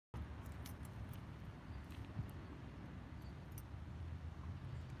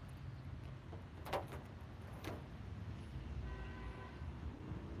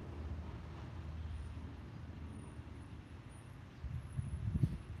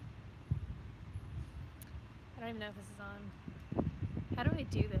don't even know if this is on. How do I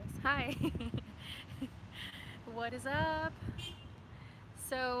do this? Hi. What is up?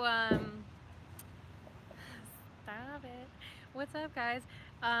 So, stop it. What's up, guys?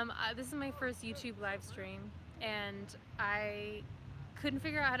 This is my first YouTube live stream, and I couldn't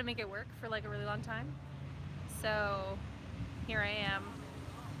figure out how to make it work for like a really long time. So, here I am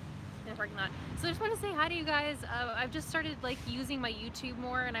in the parking lot. So I just want to say hi to you guys. I've just started like using my YouTube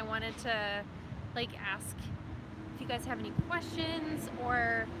more, and I wanted to like ask if you guys have any questions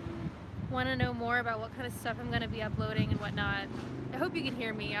or want to know more about what kind of stuff I'm going to be uploading and whatnot. I hope you can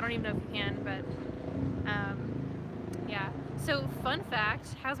hear me. I don't even know if you can, but yeah. So fun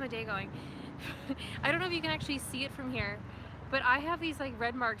fact, how's my day going? I don't know if you can actually see it from here, but I have these like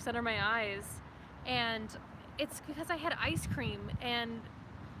red marks under my eyes, and it's because I had ice cream, and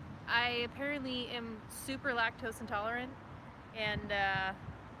I apparently am super lactose intolerant, and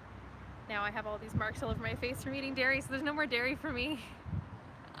now I have all these marks all over my face from eating dairy, so there's no more dairy for me.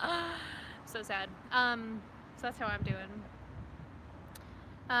 So sad. So that's how I'm doing.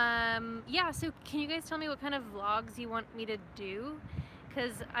 Yeah, so can you guys tell me what kind of vlogs you want me to do?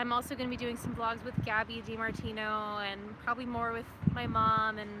 Because I'm also going to be doing some vlogs with Gabby DiMartino and probably more with my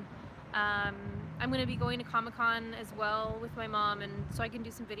mom, and I'm going to be going to Comic-Con as well with my mom, and so I can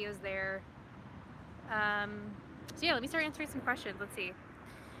do some videos there. So yeah, let me start answering some questions. Let's see.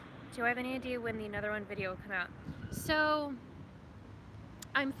 Do I have any idea when the Another One video will come out? So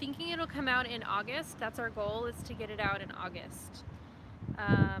I'm thinking it'll come out in August. That's our goal, is to get it out in August.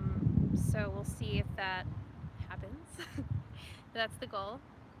 So we'll see if that happens. That's the goal.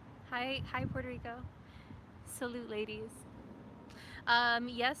 Hi Puerto Rico. Salute, ladies.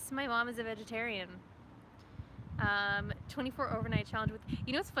 Yes, my mom is a vegetarian. 24 overnight challenge with,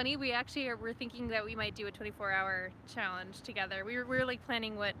 you know what's funny, we're thinking that we might do a 24-hour challenge together. We were like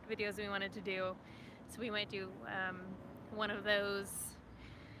planning what videos we wanted to do, so we might do one of those.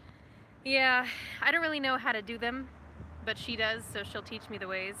 Yeah, I don't really know how to do them, but she does, so she'll teach me the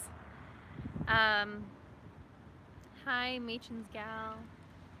ways. Hi, Machen's Gal.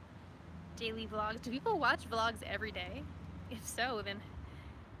 Daily vlogs. Do people watch vlogs every day? If so, then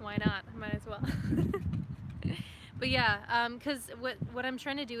why not? Might as well. But yeah, because what I'm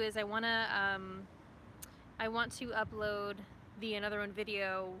trying to do is I want to upload the Another One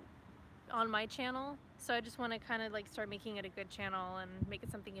video on my channel, so I just want to kind of like start making it a good channel and make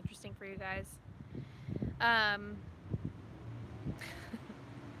it something interesting for you guys.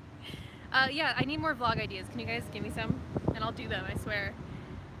 Yeah, I need more vlog ideas. Can you guys give me some? And I'll do them, I swear.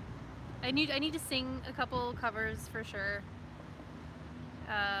 I need to sing a couple covers for sure.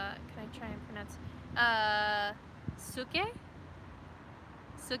 Can I try and pronounce? Suke?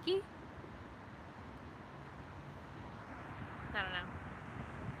 Suki? I don't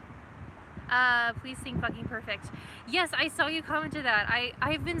know. Please sing Fucking Perfect. Yes, I saw you commented that.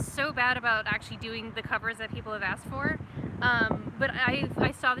 I've been so bad about actually doing the covers that people have asked for. But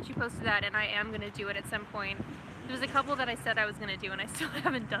I saw that you posted that, and I am going to do it at some point. There was a couple that I said I was going to do, and I still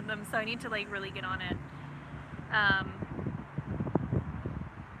haven't done them, so I need to like really get on it.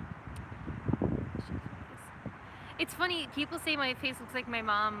 It's funny, people say my face looks like my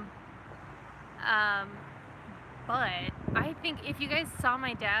mom, but I think if you guys saw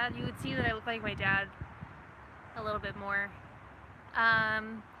my dad, you would see that I look like my dad a little bit more.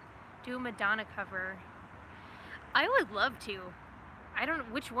 Do a Madonna cover. I would love to. I don't know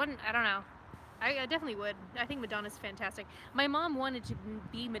which one, I don't know. I definitely would. I think Madonna's fantastic. My mom wanted to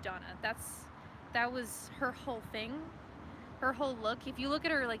be Madonna. That was her whole thing, her whole look. If you look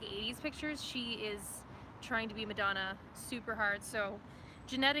at her like 80s pictures, she is trying to be Madonna super hard. So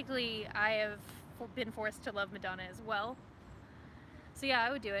genetically, I have been forced to love Madonna as well. So yeah, I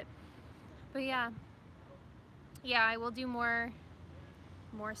would do it. But yeah, I will do more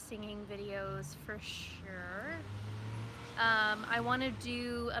singing videos for sure. I want to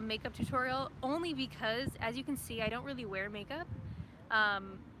do a makeup tutorial only because, as you can see, I don't really wear makeup,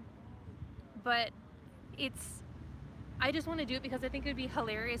 but I just want to do it because I think it would be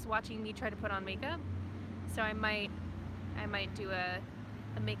hilarious watching me try to put on makeup. So I might do a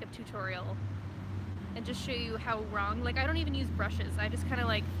makeup tutorial and just show you how wrong, like I don't even use brushes, I just kind of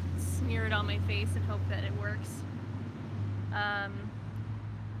like smear it on my face and hope that it works.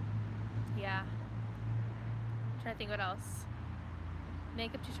 Yeah. I'm trying to think what else.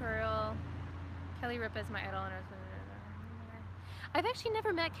 Makeup tutorial. Kelly Ripa is my idol. I've actually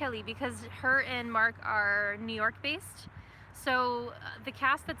never met Kelly because her and Mark are New York based. So the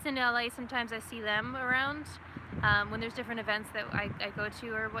cast that's in LA, sometimes I see them around when there's different events that I go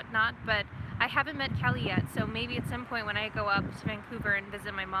to or whatnot, but I haven't met Kelly yet, so maybe at some point when I go up to Vancouver and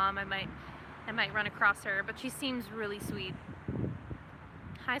visit my mom, I might I might run across her, but she seems really sweet.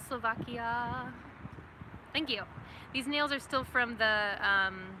 Hi, Slovakia. Thank you. These nails are still from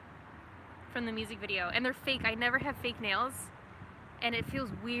the music video, and they're fake. I never have fake nails, and it feels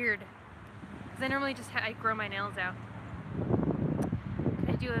weird because I normally just I grow my nails out. Can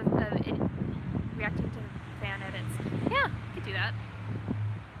I do a reacting to fan edits? Yeah, I could do that.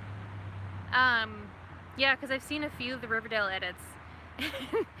 Yeah, because I've seen a few of the Riverdale edits.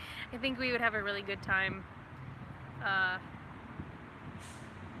 I think we would have a really good time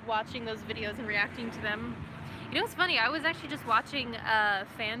watching those videos and reacting to them. You know what's funny? I was actually just watching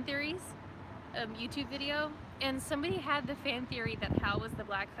Fan Theories YouTube video, and somebody had the fan theory that Hal was the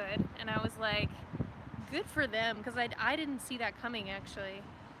Black Hood, and I was like, good for them, because I didn't see that coming, actually.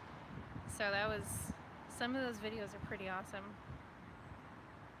 So that was, some of those videos are pretty awesome.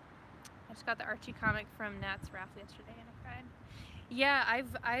 I just got the Archie comic from Nat's raffle yesterday and I cried. Yeah,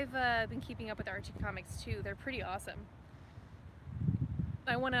 I've been keeping up with the Archie comics too. They're pretty awesome.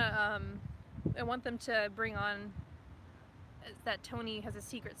 I want them to bring on that Tony has a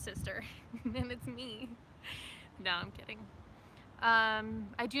secret sister, and it's me. No, I'm kidding.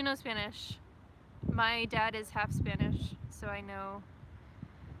 I do know Spanish. My dad is half Spanish, so I know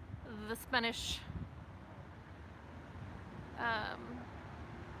the Spanish.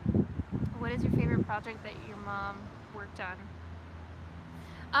 What is your favorite project that your mom worked on?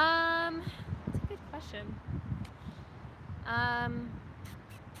 That's a good question.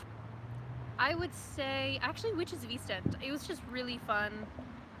 I would say, actually, Witches of East End. It was just really fun.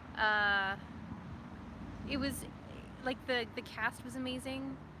 It was, like, the cast was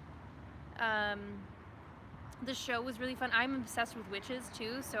amazing. The show was really fun. I'm obsessed with witches,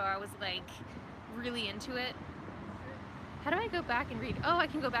 too, so I was, like, really into it. How do I go back and read? Oh, I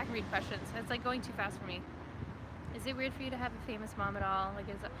can go back and read questions. It's, like, going too fast for me. Is it weird for you to have a famous mom at all? Like,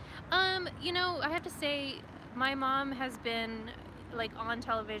 you know, I have to say, my mom has been, like, on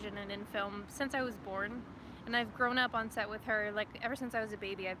television and in film since I was born, and I've grown up on set with her. Like, ever since I was a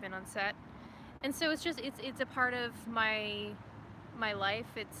baby, I've been on set, and so it's just it's a part of my life.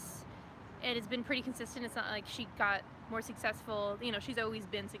 It has been pretty consistent. It's not like she got more successful. You know, she's always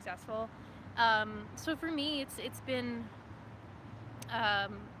been successful. So for me, it's been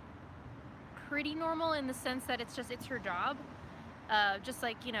pretty normal in the sense that it's her job. Just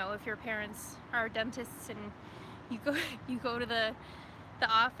like, you know, if your parents are dentists and you go to the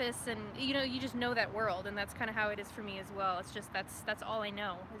office, and you know, you just know that world, and that's kind of how it is for me as well. It's just that's all I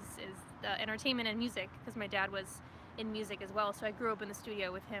know is entertainment and music, because my dad was in music as well, so I grew up in the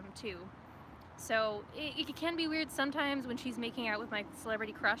studio with him too. So it can be weird sometimes when she's making out with my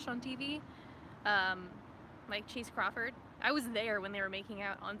celebrity crush on TV, like Chase Crawford. I was there when they were making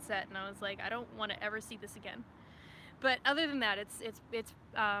out on set, and I was like, I don't want to ever see this again. But other than that, it's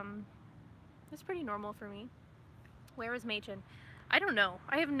pretty normal for me. Where is Machen? I don't know.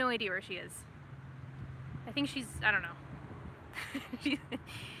 I have no idea where she is. I think she's, I don't know. she's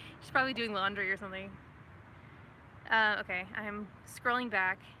probably doing laundry or something. Okay, I'm scrolling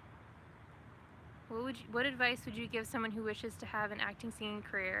back. What advice would you give someone who wishes to have an acting singing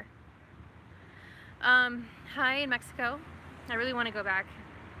career? Hi in Mexico. I really want to go back.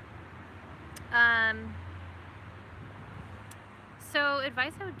 So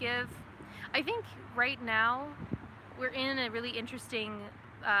advice I would give, I think right now we're in a really interesting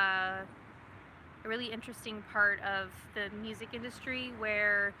part of the music industry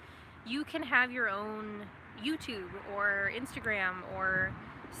where you can have your own YouTube or Instagram or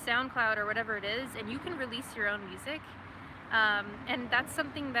SoundCloud or whatever it is, and you can release your own music, and that's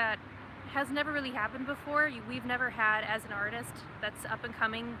something that has never really happened before. We've never had, as an artist that's up and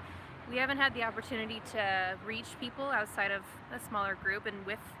coming, we haven't had the opportunity to reach people outside of a smaller group, and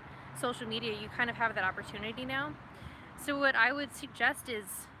with social media you kind of have that opportunity now. So what I would suggest is,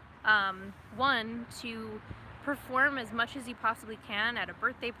 one, to perform as much as you possibly can at a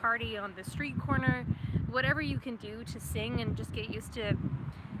birthday party, on the street corner, whatever you can do to sing and just get used to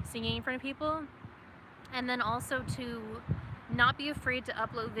singing in front of people. And then also to not be afraid to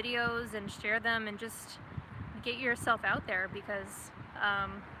upload videos and share them and just get yourself out there, because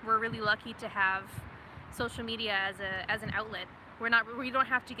we're really lucky to have social media as an outlet. We don't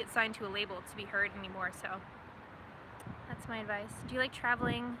have to get signed to a label to be heard anymore, so that's my advice. Do you like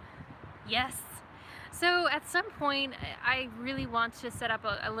traveling? Yes. So at some point I really want to set up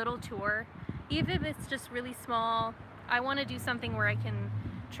a little tour, even if it's just really small. I want to do something where I can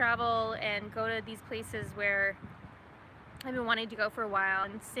travel and go to these places where I've been wanting to go for a while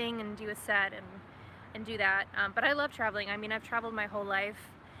and sing and do a set and do that. But I love traveling. I mean, I've traveled my whole life.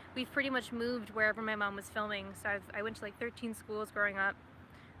 We've pretty much moved wherever my mom was filming. So I went to like 13 schools growing up.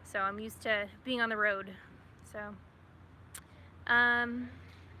 So I'm used to being on the road. So,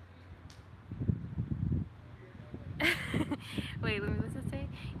 wait, what does it say?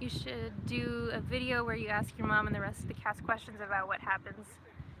 You should do a video where you ask your mom and the rest of the cast questions about what happens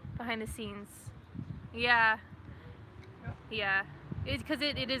behind the scenes. Yeah, yeah. Because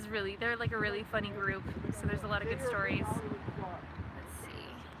it is really, they're like a really funny group, so there's a lot of good stories. Let's see.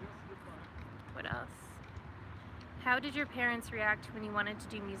 What else? How did your parents react when you wanted to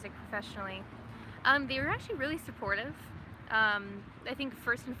do music professionally? They were actually really supportive. I think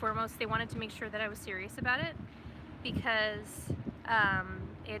first and foremost, they wanted to make sure that I was serious about it, because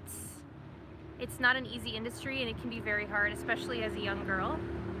it's not an easy industry and it can be very hard, especially as a young girl.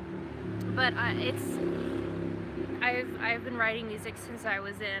 But I've been writing music since I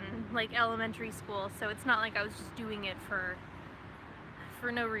was in like elementary school, so it's not like I was just doing it for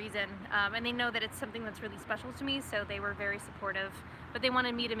no reason. And they know that it's something that's really special to me, so they were very supportive. But they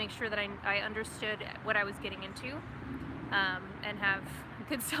wanted me to make sure that I understood what I was getting into, and have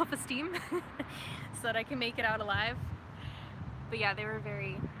good self-esteem so that I can make it out alive. But yeah, they were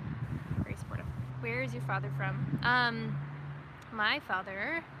very, very supportive. Where is your father from? My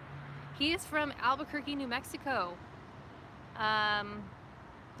father, he is from Albuquerque, New Mexico.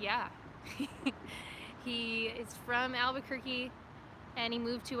 Yeah. He is from Albuquerque and he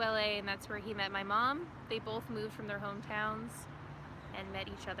moved to LA, and that's where he met my mom. They both moved from their hometowns and met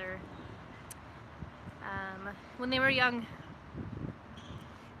each other when they were young.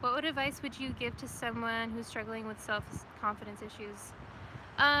 What advice would you give to someone who's struggling with self-confidence issues?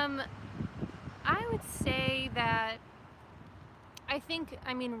 I would say that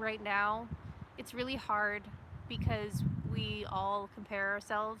I mean, right now, it's really hard because we all compare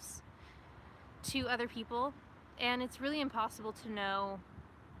ourselves to other people, and it's really impossible to know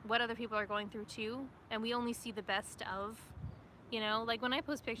what other people are going through too, and we only see the best of, you know? Like when I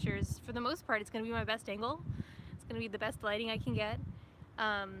post pictures, for the most part, it's gonna be my best angle, it's gonna be the best lighting I can get,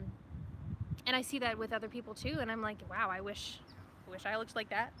 and I see that with other people too, and I'm like, wow, I wish I looked like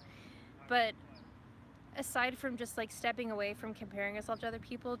that. But aside from just like stepping away from comparing yourself to other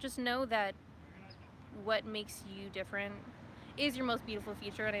people, just know that what makes you different is your most beautiful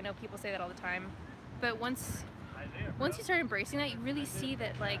feature. And I know people say that all the time, but once you start embracing that, you really see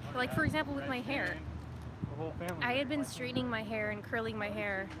that, like for example with my hair, I had been straightening my hair and curling my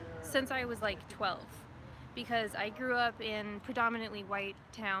hair since I was like 12, because I grew up in predominantly white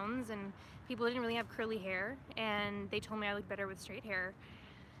towns and people didn't really have curly hair, and they told me I looked better with straight hair.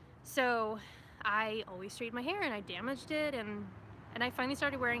 So I always straightened my hair and I damaged it, and I finally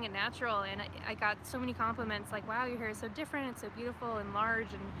started wearing it natural, and I got so many compliments like, wow, your hair is so different, it's so beautiful and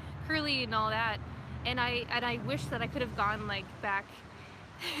large and curly and all that. And I wish that I could have gone like back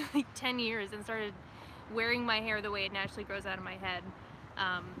like 10 years and started wearing my hair the way it naturally grows out of my head.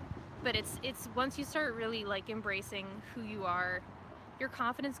 But it's once you start really like embracing who you are, your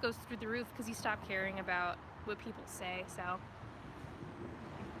confidence goes through the roof because you stop caring about what people say. So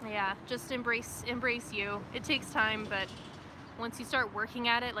yeah, just embrace you. It takes time, but once you start working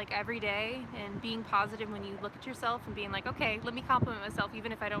at it like every day and being positive when you look at yourself and being like, okay, let me compliment myself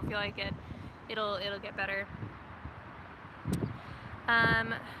even if I don't feel like it, it'll get better.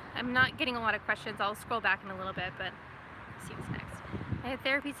 I'm not getting a lot of questions. I'll scroll back in a little bit, but let's see what's next. I had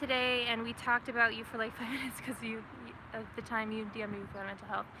therapy today and we talked about you for like 5 minutes because of the time you DM'd me for mental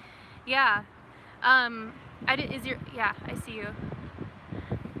health. Yeah. Yeah, I see you.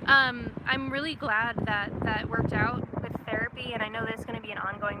 I'm really glad that worked out with therapy, and I know that it's going to be an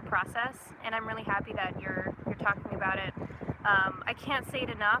ongoing process, and I'm really happy that you're talking about it. I can't say it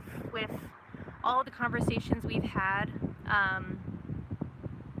enough with all the conversations we've had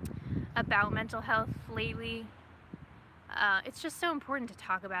about mental health lately. It's just so important to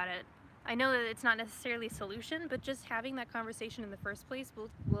talk about it. I know that it's not necessarily a solution, but just having that conversation in the first place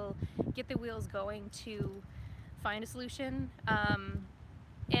will get the wheels going to find a solution.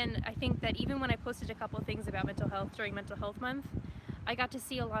 And I think that even when I posted a couple of things about mental health during Mental Health Month, I got to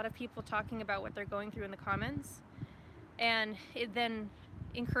see a lot of people talking about what they're going through in the comments, and it then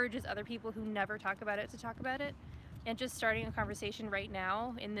encourages other people who never talk about it to talk about it. And just starting a conversation right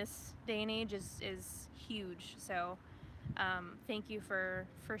now in this day and age is huge. So thank you for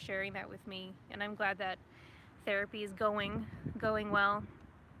sharing that with me, and I'm glad that therapy is going well.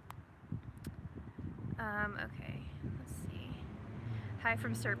 Okay, let's see. Hi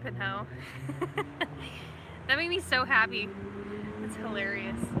from Serpentho. That made me so happy. That's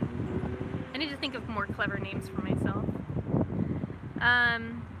hilarious. I need to think of more clever names for myself.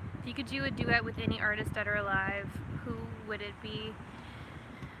 If you could do a duet with any artist dead or alive, who would it be?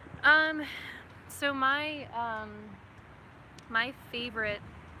 So my favorite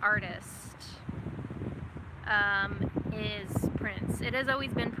artist is Prince. It has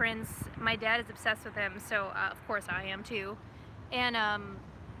always been Prince. My dad is obsessed with him, so of course I am too. And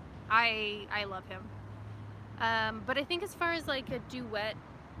I love him. But I think as far as like a duet,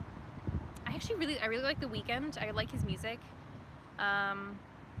 I really like The Weeknd. I like his music.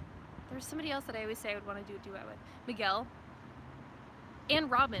 There's somebody else that I always say I would want to do a duet with. Miguel. And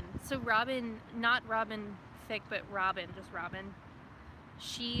Robin. So Robin, not Robin Thicke, but Robin, just Robin.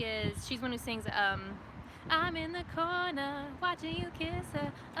 She's one who sings, I'm in the corner, watching you kiss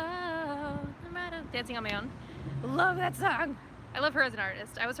her, oh, I'm right up, dancing on my own. Love that song. I love her as an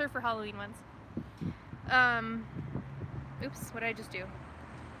artist. I was her for Halloween once. Oops, what did I just do?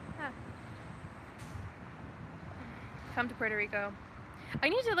 Come to Puerto Rico. I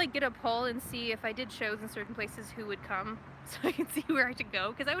need to like get a poll and see if I did shows in certain places who would come, so I can see where I should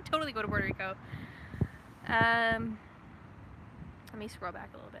go, because I would totally go to Puerto Rico. Let me scroll back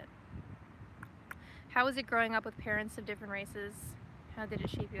a little bit. How was it growing up with parents of different races? How did it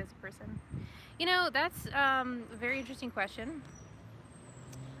shape you as a person? You know, that's a very interesting question.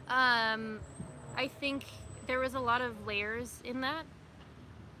 I think there was a lot of layers in that.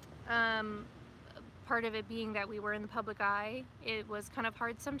 Part of it being that we were in the public eye. It was kind of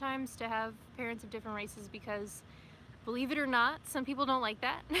hard sometimes to have parents of different races because, believe it or not, some people don't like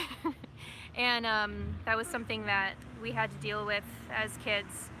that. And that was something that we had to deal with as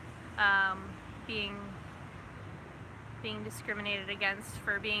kids, being discriminated against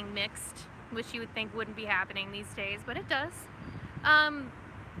for being mixed, which you would think wouldn't be happening these days, but it does.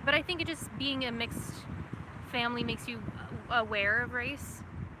 But I think it just being a mixed family makes you aware of race,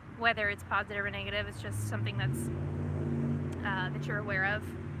 whether it's positive or negative. It's just something that's that you're aware of.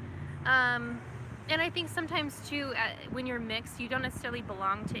 And I think sometimes too, when you're mixed, you don't necessarily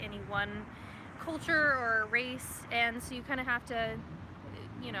belong to any one culture or race, and so you kind of have to,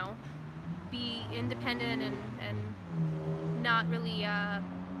 you know, be independent and not really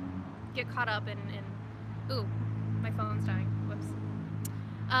get caught up in ooh, my phone's dying. Whoops.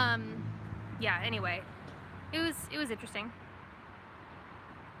 Yeah. Anyway, it was interesting.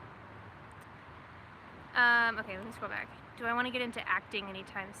 Okay, let me scroll back. Do I want to get into acting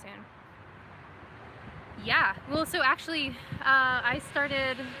anytime soon? Yeah, well, so actually, I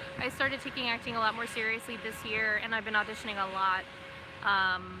started taking acting a lot more seriously this year, and I've been auditioning a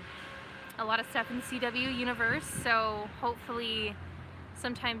lot of stuff in CW universe, so hopefully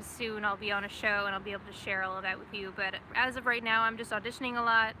sometime soon I'll be on a show and I'll be able to share all of that with you, but as of right now, I'm just auditioning a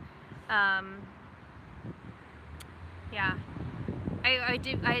lot. Yeah.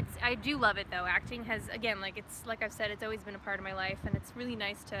 I do love it though. Acting has, again, like I've said, it's always been a part of my life, and it's really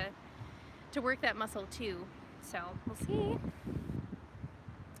nice to work that muscle too. So we'll see.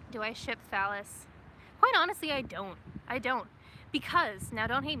 Do I ship Phallus? Quite honestly, I don't. Because, now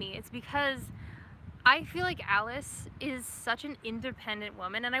don't hate me, it's because I feel like Alice is such an independent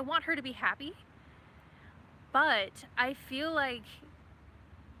woman and I want her to be happy. But I feel like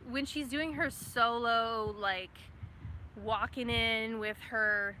when she's doing her solo, like, walking in with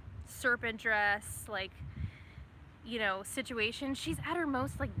her serpent dress, like, you know, situation, she's at her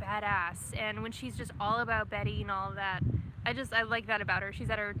most like badass, and when she's just all about Betty and all of that, I like that about her. She's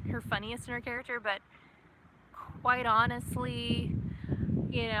at her funniest in her character. But quite honestly,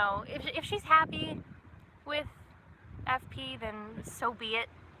 you know, if she's happy with FP, then so be it.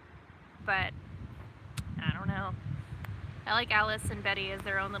 But I don't know, I like Alice and Betty as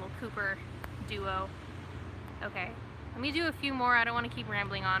their own little Cooper duo. Okay, let me do a few more. I don't want to keep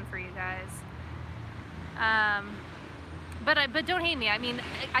rambling on for you guys. But don't hate me. I mean,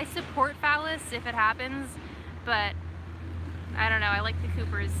 I support Phallus if it happens, but I don't know. I like the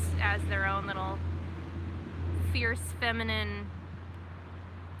Coopers as their own little fierce, feminine,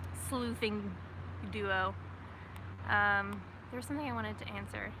 sleuthing duo. There's something I wanted to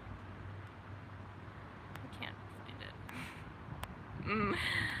answer. I can't find it.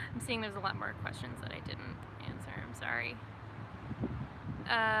 I'm seeing there's a lot more questions that I didn't answer. I'm sorry.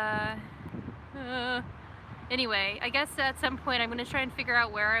 Anyway, I guess at some point I'm going to try and figure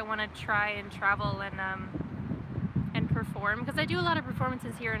out where I want to try and travel and perform, because I do a lot of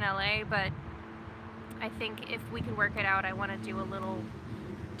performances here in LA, but I think if we could work it out, I want to do a little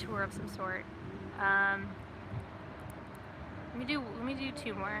tour of some sort. Let me do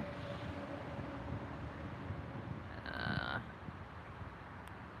two more.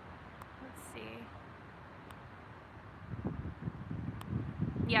 Let's see.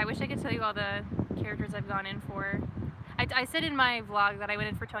 Yeah, I wish I could tell you all the characters I've gone in for. I said in my vlog that I went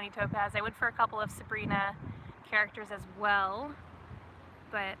in for Tony Topaz. I went for a couple of Sabrina characters as well,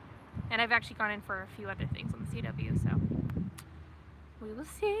 and I've actually gone in for a few other things on the CW, so we We will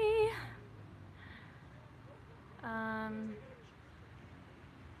see.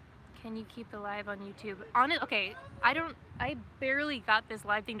 Can you keep the live on YouTube? On it, okay. I barely got this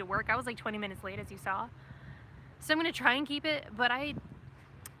live thing to work. I was like 20 minutes late, as you saw. So I'm gonna try and keep it, but I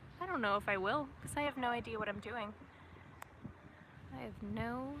don't know if I will, because I have no idea what I'm doing. I have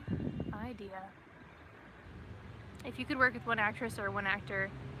no idea. If you could work with one actress or one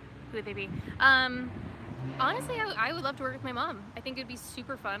actor, who would they be? Honestly, I would love to work with my mom. I think it'd be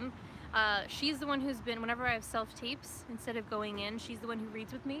super fun. She's the one who's been, whenever I have self-tapes, instead of going in, she's the one who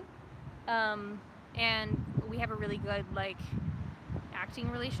reads with me. And we have a really good, like,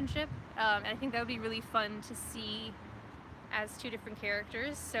 acting relationship. And I think that would be really fun to see as two different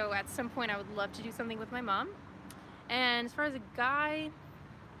characters. So at some point I would love to do something with my mom. And as far as a guy,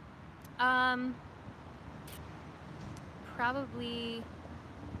 probably,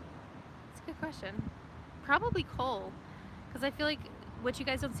 that's a good question. Probably Cole, because I feel like what you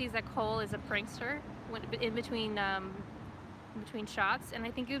guys don't see is that Cole is a prankster in between shots, and I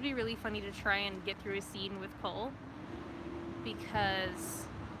think it would be really funny to try and get through a scene with Cole, because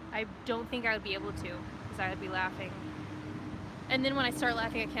I don't think I would be able to, because I would be laughing. And then when I start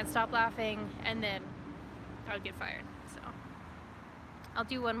laughing, I can't stop laughing, and then I would get fired. So I'll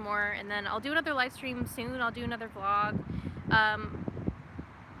do one more, and then I'll do another live stream soon. I'll do another vlog.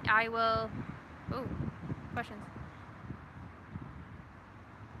 I will, oh, questions.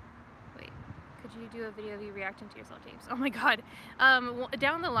 Wait, could you do a video of you reacting to your self-tapes? Oh my god.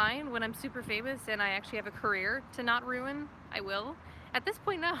 Down the line, when I'm super famous and I actually have a career to not ruin, I will. At this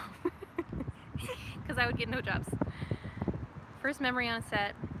point, no. Because I would get no jobs. First memory on a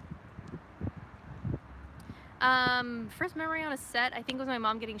set. First memory on a set, I think, was my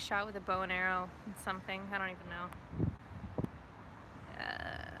mom getting shot with a bow and arrow and something. I don't even know.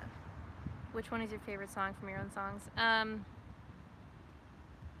 Which one is your favorite song from your own songs? Actually,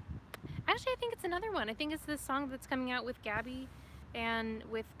 I think it's another one. I think it's the song that's coming out with Gabby and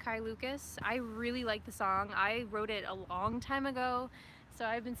with Kai Lucas. I really like the song. I wrote it a long time ago, so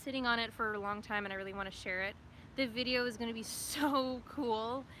I've been sitting on it for a long time and I really want to share it. The video is going to be so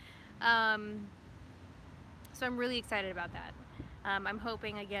cool. So I'm really excited about that. I'm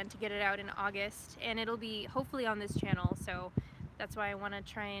hoping, again, to get it out in August, and it'll be hopefully on this channel, so that's why I want to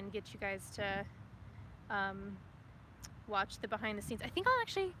try and get you guys to watch the behind the scenes. I think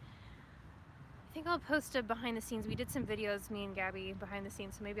I'll post a behind the scenes. We did some videos, me and Gabby, behind the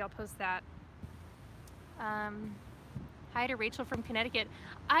scenes, so maybe I'll post that. Hi to Rachel from Connecticut.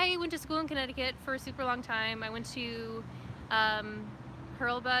 I went to school in Connecticut for a super long time. I went to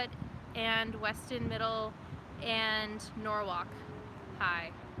Hurlbut and Weston Middle and Norwalk High.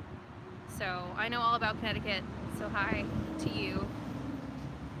 So I know all about Connecticut, so hi to you.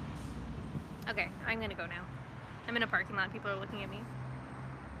 Okay, I'm gonna go now. I'm in a parking lot, people are looking at me.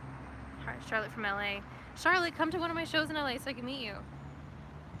 Charlotte from LA. Charlotte, come to one of my shows in LA so I can meet you.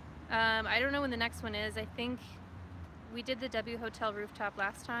 I don't know when the next one is. I think we did the W Hotel rooftop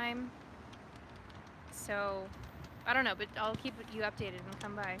last time. So, I don't know, but I'll keep you updated and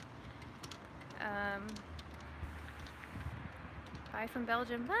come by. Bye from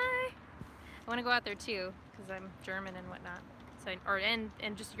Belgium, bye! I want to go out there too, because I'm German and whatnot. So, and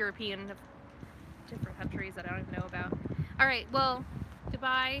just European of different countries that I don't even know about. Alright, well,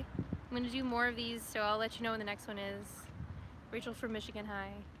 goodbye. I'm going to do more of these, so I'll let you know when the next one is. Rachel from Michigan,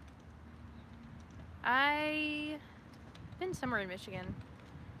 hi. I've been somewhere in Michigan.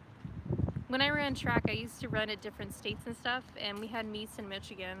 When I ran track, I used to run at different states and stuff, and we had meets in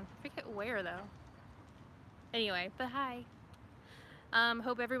Michigan. I forget where, though. Anyway, but hi.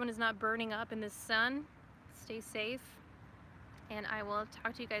 Hope everyone is not burning up in the sun. Stay safe, and I will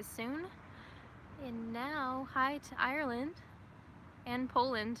talk to you guys soon. And now, hi to Ireland and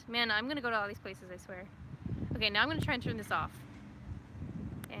Poland. Man, I'm gonna go to all these places, I swear. Okay, now I'm gonna try and turn this off.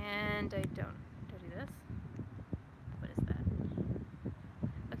 And I don't do this. What is that?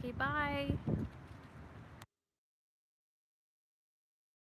 Okay, bye.